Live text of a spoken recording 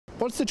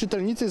Polscy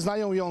czytelnicy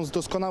znają ją z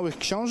doskonałych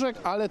książek,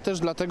 ale też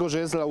dlatego, że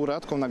jest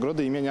laureatką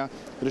nagrody imienia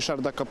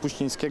Ryszarda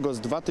Kapuścińskiego z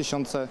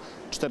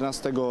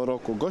 2014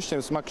 roku.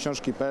 Gościem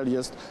smakksiążki.pl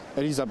jest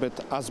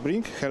Elisabeth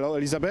Åsbrink. Hello,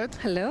 Elisabeth.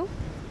 Hello.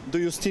 Do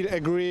you still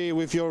agree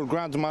with your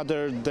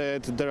grandmother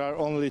that there are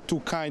only two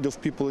kinds of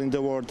people in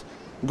the world,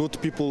 good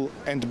people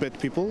and bad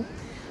people?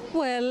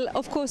 Well,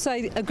 of course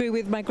I agree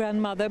with my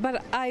grandmother,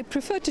 but I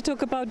prefer to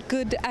talk about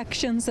good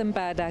actions and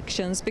bad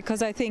actions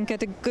because I think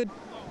that a good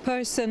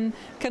person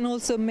can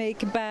also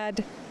make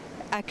bad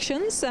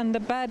actions and a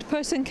bad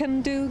person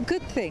can do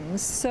good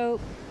things. So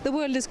the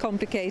world is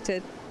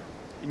complicated.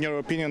 In your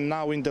opinion,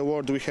 now in the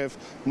world we have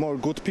more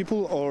good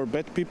people or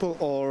bad people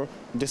or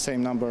the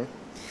same number?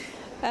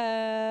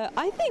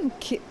 I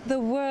think the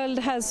world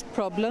has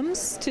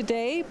problems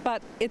today,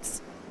 but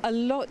it's a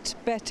lot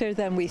better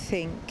than we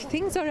think.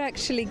 Things are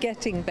actually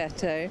getting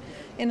better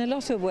in a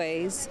lot of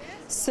ways,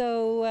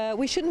 so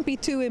we shouldn't be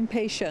too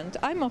impatient.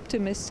 I'm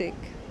optimistic.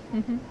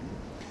 Mm-hmm.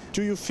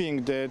 Do you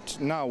think that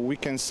now we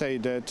can say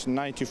that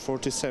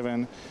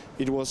 1947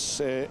 it was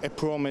a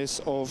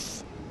promise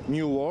of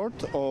new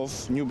world,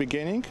 of new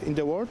beginning in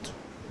the world?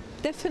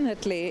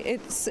 Definitely.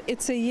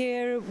 It's a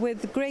year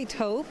with great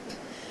hope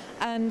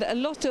and a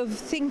lot of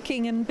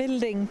thinking and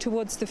building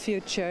towards the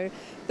future.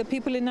 The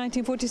people in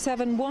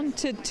 1947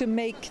 wanted to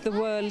make the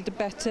world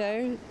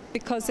better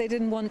because they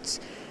didn't want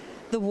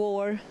the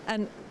war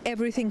and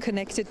everything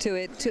connected to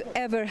it to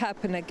ever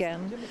happen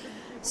again.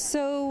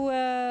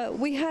 So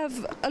we have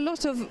a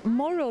lot of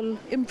moral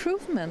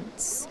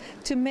improvements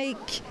to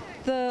make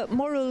the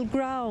moral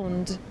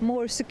ground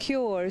more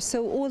secure,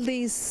 so all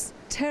these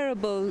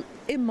terrible,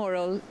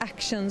 immoral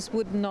actions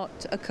would not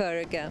occur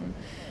again.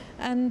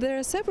 And there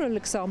are several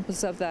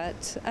examples of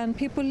that, and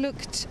people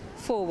looked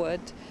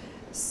forward.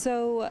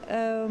 So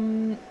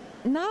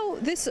now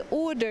this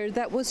order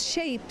that was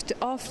shaped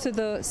after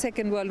the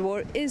Second World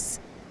War is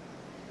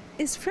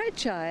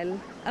fragile,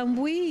 and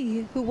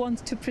we who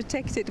want to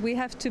protect it, we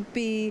have to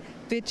be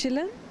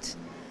vigilant.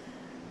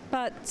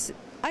 But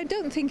I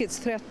don't think it's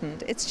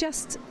threatened. It's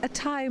just a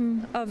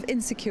time of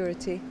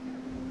insecurity.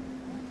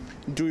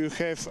 Do you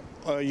have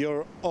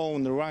your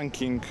own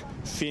ranking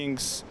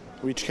things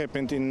which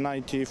happened in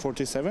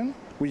 1947,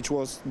 which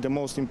was the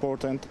most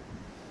important?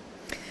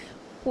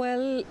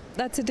 Well,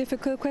 that's a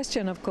difficult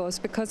question, of course,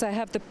 because I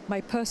have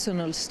my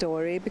personal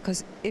story,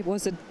 because it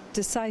was a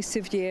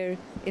decisive year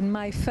in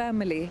my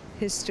family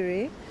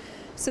history.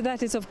 So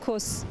that is, of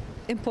course,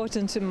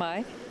 important to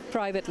my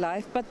private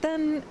life. But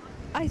then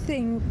I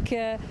think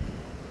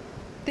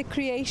the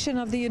creation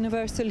of the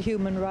universal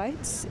human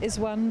rights is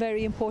one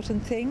very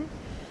important thing.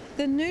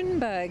 The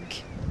Nuremberg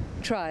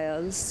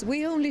trials,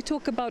 we only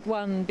talk about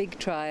one big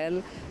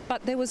trial,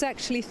 but there was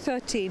actually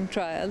 13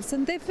 trials,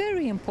 and they're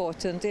very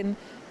important in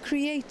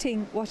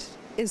creating what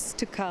is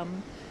to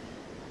come.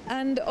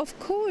 And of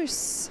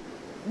course,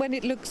 when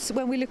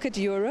we look at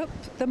Europe,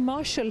 the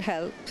Marshall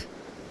help,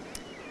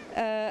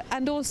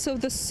 and also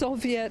the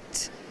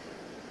Soviet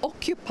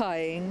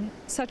occupying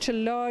such a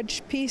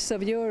large piece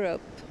of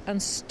Europe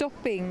and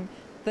stopping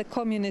the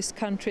communist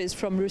countries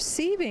from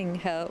receiving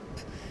help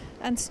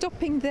and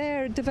stopping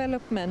their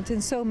development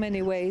in so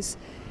many ways.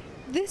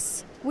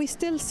 This we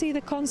still see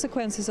the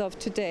consequences of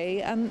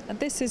today, and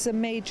this is a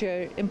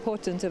major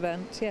important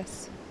event,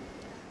 yes.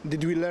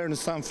 Did we learn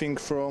something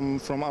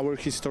from our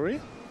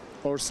history?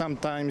 Or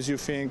sometimes you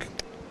think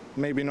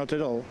maybe not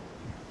at all?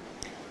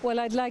 Well,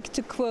 I'd like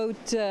to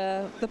quote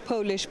the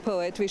Polish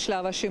poet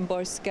Wisława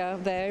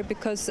Szymborska there,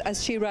 because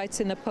as she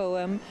writes in a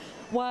poem,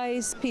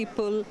 wise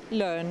people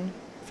learn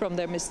from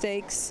their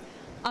mistakes,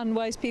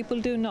 unwise people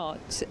do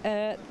not.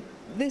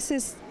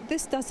 This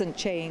doesn't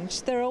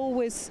change. There are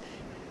always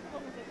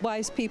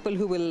wise people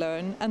who will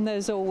learn, and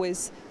there's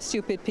always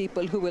stupid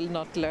people who will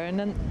not learn,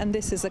 and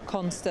this is a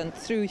constant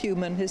through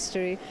human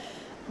history.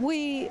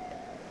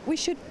 We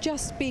should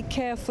just be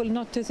careful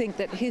not to think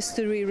that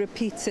history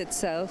repeats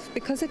itself,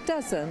 because it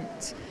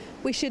doesn't.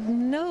 We should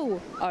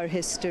know our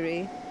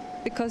history,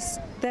 because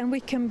then we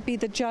can be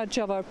the judge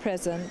of our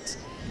present.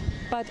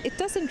 But it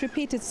doesn't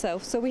repeat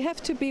itself, so we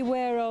have to be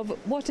aware of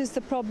what is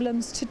the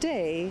problems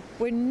today.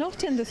 We're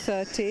not in the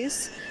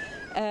 30s.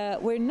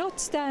 We're not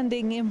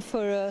standing in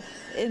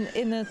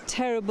a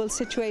terrible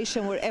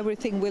situation where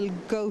everything will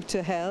go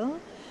to hell.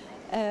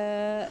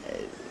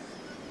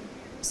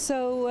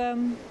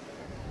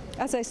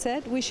 As I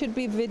said, we should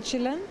be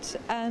vigilant,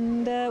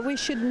 and we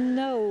should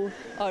know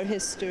our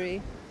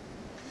history.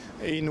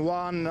 In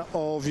one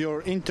of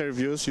your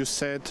interviews you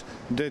said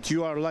that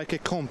you are like a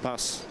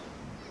compass.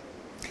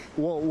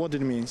 What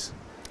it means?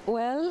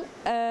 Well,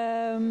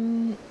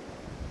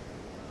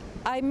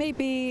 I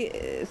maybe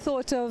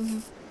thought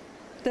of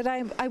that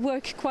I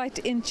work quite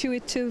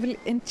intuitively.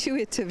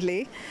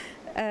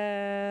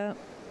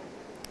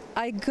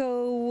 I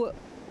go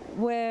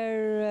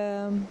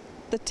where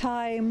the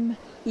time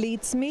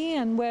leads me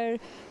and where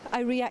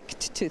I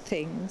react to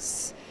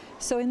things.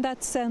 So in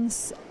that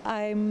sense,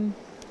 I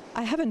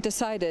haven't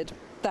decided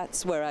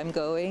that's where I'm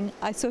going.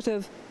 I sort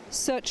of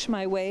search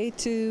my way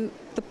to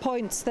the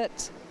points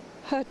that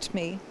hurt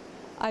me.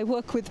 I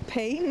work with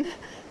pain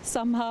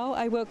somehow.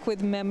 I work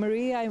with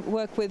memory. I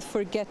work with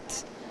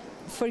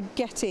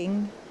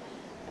forgetting.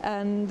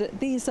 And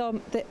these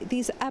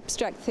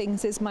abstract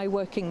things is my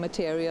working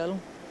material.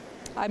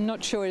 I'm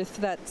not sure if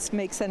that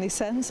makes any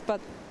sense,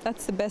 but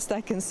that's the best I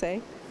can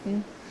say.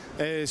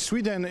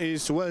 Sweden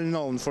is well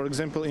known, for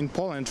example, in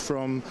Poland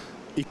from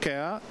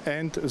IKEA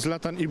and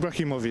Zlatan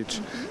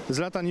Ibrahimovic.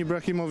 Zlatan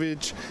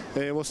Ibrahimovic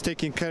was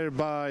taken care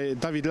by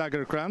David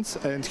Lagercrantz,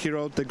 and he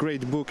wrote a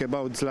great book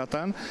about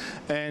Zlatan.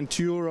 And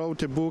you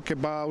wrote a book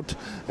about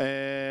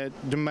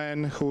the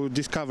man who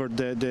discovered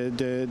the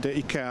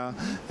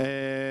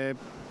IKEA.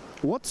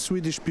 What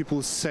Swedish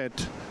people said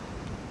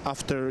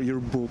after your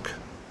book?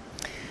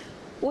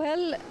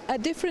 Well,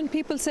 different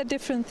people said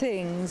different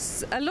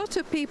things. A lot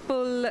of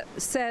people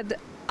said,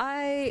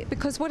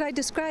 because what I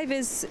describe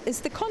is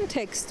the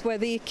context where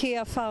the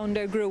IKEA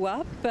founder grew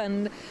up,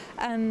 and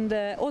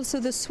also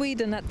the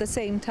Sweden at the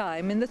same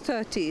time, in the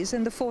 30s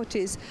and the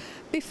 40s,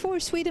 before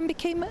Sweden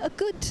became a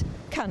good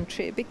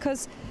country,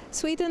 because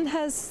Sweden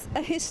has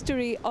a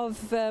history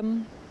of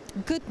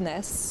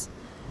goodness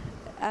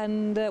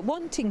and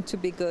wanting to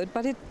be good,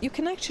 but you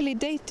can actually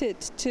date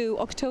it to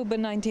October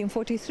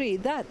 1943.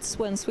 That's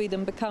when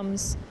Sweden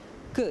becomes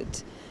good.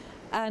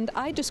 And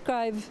I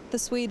describe the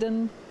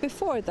Sweden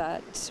before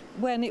that,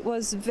 when it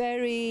was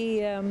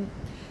very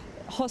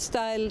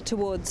hostile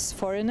towards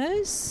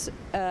foreigners.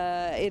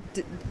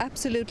 It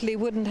absolutely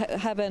wouldn't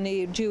have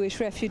any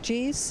Jewish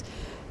refugees,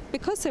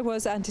 because there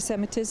was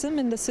anti-Semitism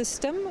in the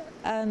system,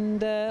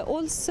 and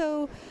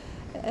also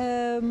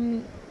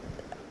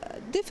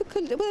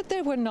well,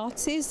 there were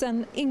Nazis,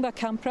 and Ingvar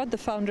Kamprad, the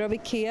founder of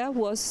IKEA,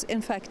 was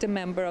in fact a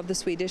member of the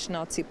Swedish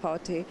Nazi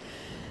Party.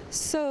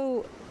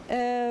 So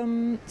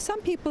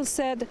some people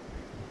said,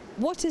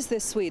 what is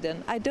this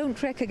Sweden? I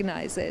don't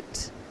recognize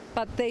it.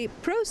 But they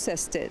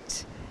processed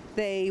it.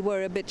 They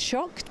were a bit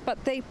shocked,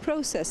 but they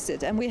processed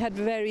it, and we had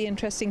very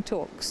interesting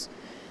talks.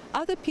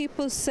 Other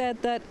people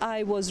said that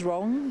I was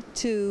wrong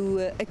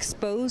to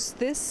expose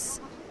this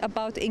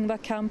about Ingvar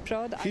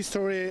Kamprad.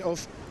 History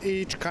of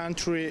each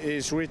country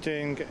is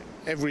written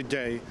every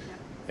day.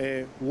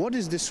 What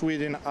is the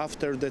Sweden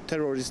after the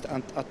terrorist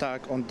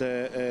attack on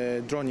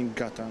the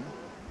Drottninggatan?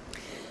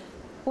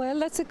 Well,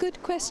 that's a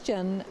good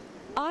question.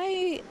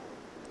 I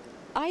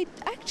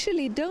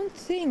actually don't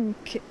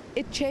think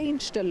it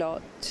changed a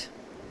lot.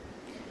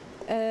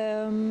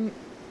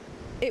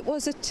 It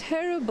was a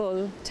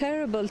terrible,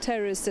 terrible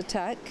terrorist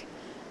attack,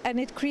 and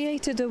it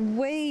created a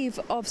wave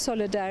of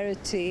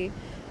solidarity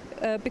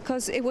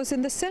because it was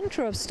in the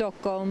center of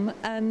Stockholm,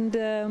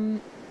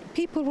 and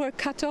people were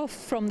cut off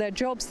from their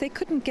jobs. They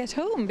couldn't get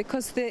home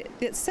because the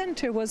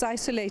center was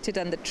isolated,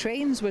 and the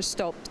trains were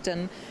stopped,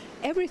 and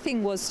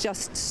everything was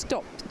just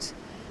stopped.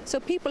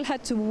 So people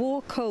had to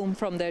walk home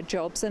from their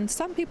jobs, and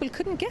some people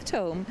couldn't get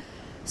home.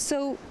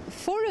 So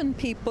foreign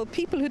people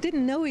who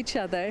didn't know each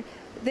other,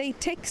 they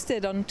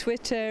texted on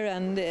Twitter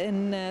and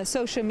in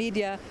social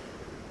media,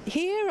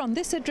 here on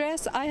this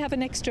address I have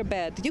an extra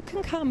bed, you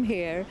can come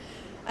here.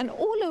 And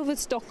all over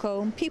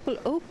Stockholm, people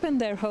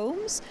opened their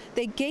homes,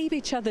 they gave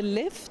each other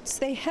lifts,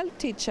 they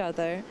helped each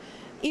other,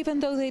 even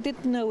though they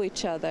didn't know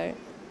each other.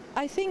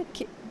 I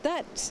think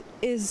that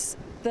is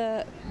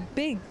the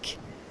big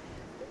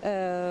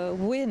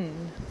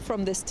win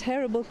from this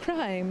terrible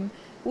crime.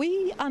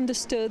 We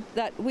understood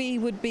that we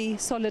would be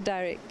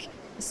solidaric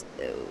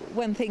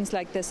when things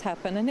like this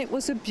happen, and it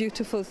was a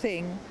beautiful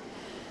thing.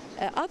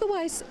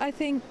 Otherwise, I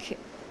think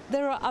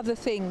there are other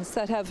things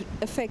that have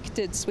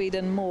affected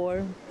Sweden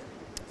more.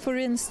 For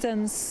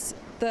instance,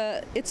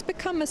 it's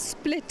become a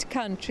split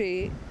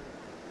country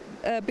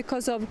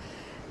because of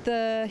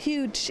the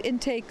huge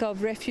intake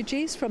of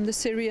refugees from the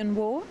Syrian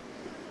war.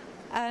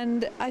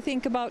 And I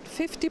think about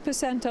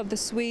 50% of the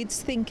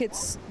Swedes think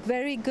it's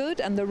very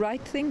good and the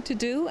right thing to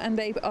do, and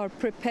they are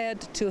prepared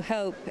to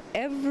help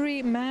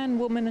every man,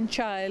 woman and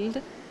child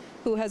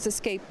who has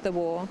escaped the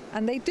war.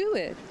 And they do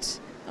it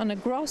on a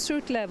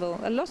grassroots level.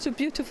 A lot of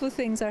beautiful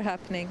things are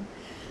happening.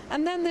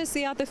 And then there's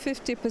the other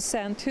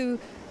 50% who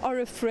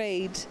are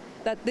afraid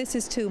that this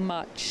is too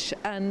much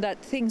and that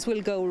things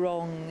will go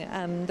wrong,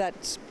 and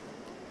that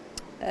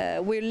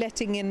we're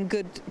letting in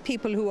good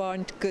people who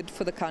aren't good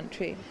for the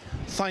country.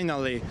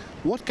 Finally,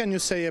 what can you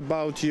say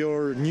about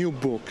your new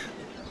book?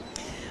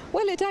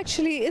 Well, it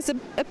actually is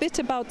a bit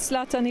about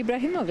Zlatan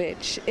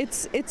Ibrahimovic.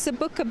 It's a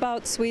book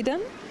about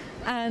Sweden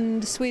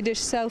and Swedish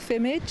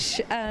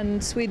self-image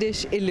and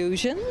Swedish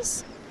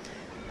illusions.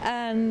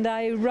 And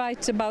I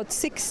write about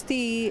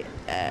 60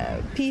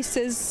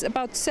 pieces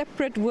about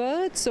separate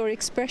words or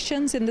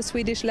expressions in the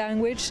Swedish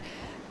language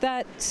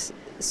that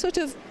sort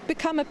of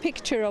become a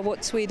picture of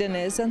what Sweden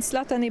is. And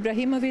Zlatan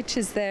Ibrahimovic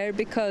is there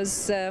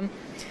because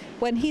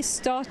when he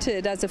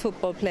started as a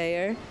football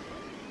player,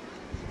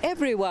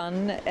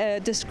 everyone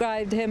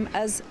described him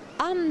as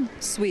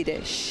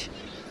un-Swedish.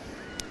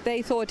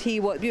 They thought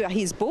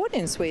he's born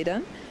in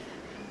Sweden,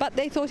 but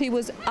they thought he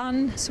was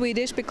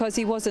un-Swedish because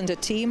he wasn't a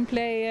team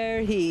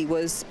player, he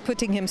was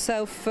putting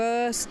himself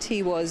first,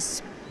 he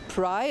was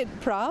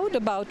proud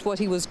about what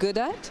he was good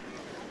at,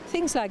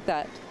 things like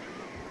that.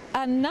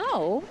 And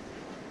now,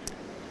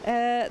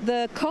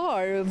 the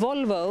car,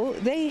 Volvo,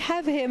 they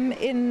have him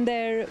in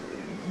their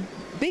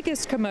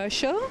biggest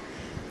commercial.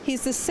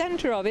 He's the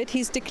center of it.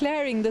 He's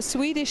declaring the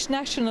Swedish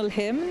national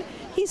hymn.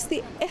 He's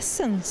the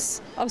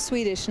essence of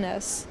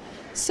Swedishness.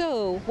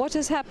 So what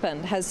has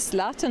happened? Has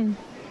Zlatan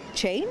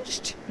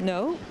changed?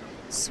 No.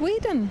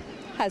 Sweden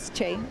has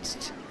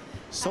changed.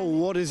 So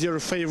what is your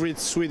favorite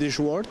Swedish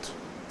word?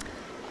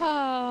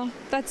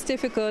 That's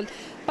difficult.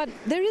 But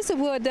there is a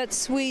word that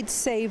Swedes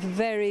say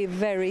very,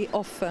 very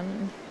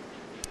often.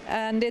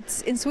 And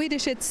it's in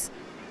Swedish it's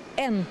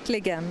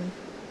äntligen.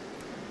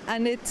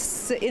 And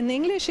it's in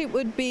English it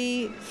would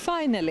be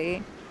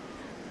finally.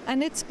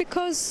 And it's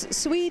because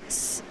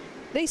Swedes,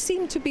 they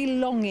seem to be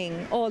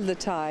longing all the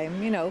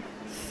time, you know,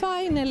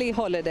 finally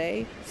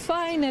holiday,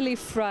 finally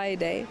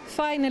Friday,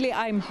 finally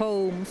I'm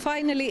home,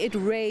 finally it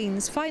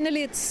rains,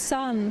 finally it's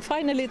sun,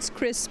 finally it's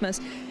Christmas,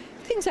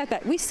 things like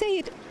that. We say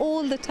it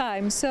all the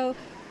time. So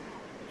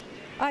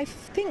I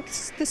think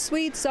the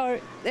Swedes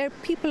they're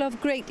people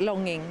of great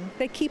longing.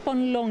 They keep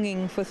on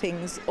longing for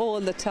things all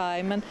the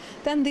time. And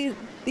then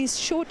these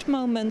short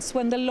moments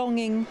when the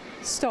longing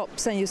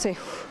stops and you say,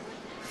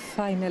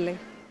 finally.